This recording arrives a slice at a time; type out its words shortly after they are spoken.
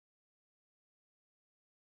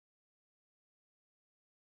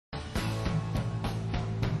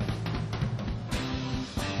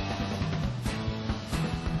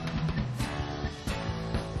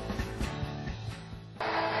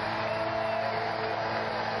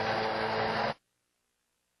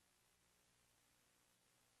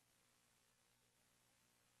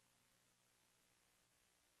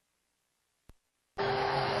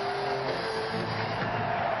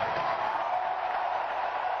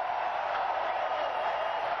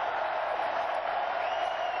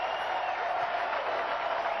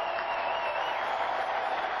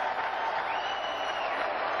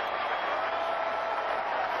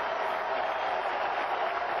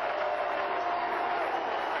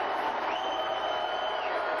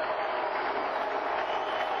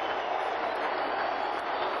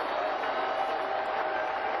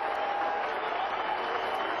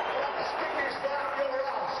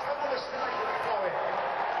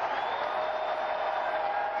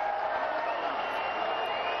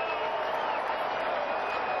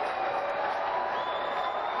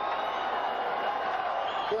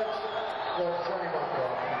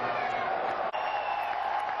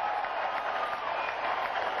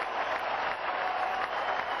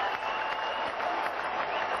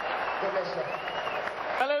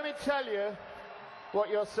Now let me tell you what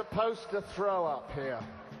you're supposed to throw up here.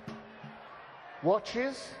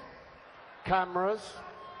 Watches, cameras,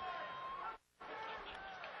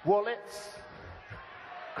 wallets,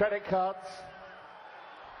 credit cards,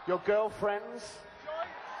 your girlfriends.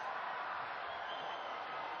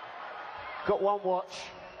 Got one watch.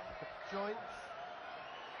 Joints.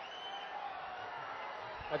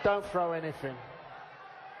 I don't throw anything.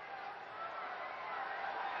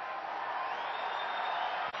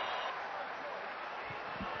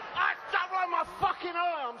 My fucking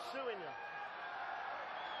eye, I'm suing you.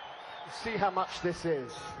 See how much this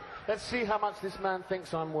is. Let's see how much this man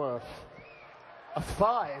thinks I'm worth. A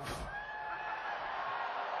 5.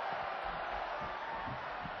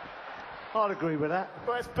 I'd agree with that.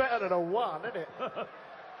 Well, it's better than a 1, isn't it?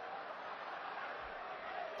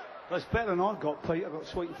 That's better than I've got, Pete. I've got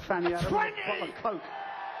sweet and fanny out of a bottle of Coke.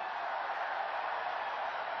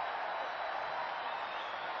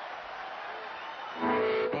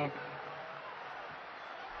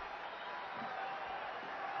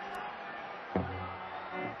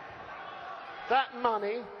 That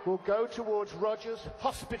money will go towards Roger's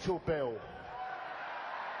hospital bill.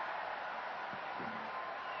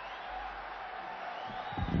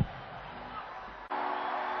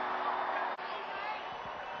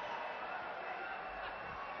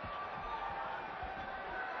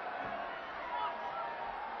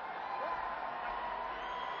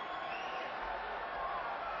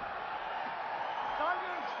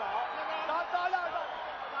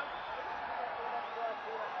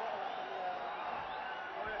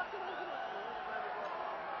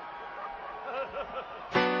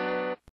 No.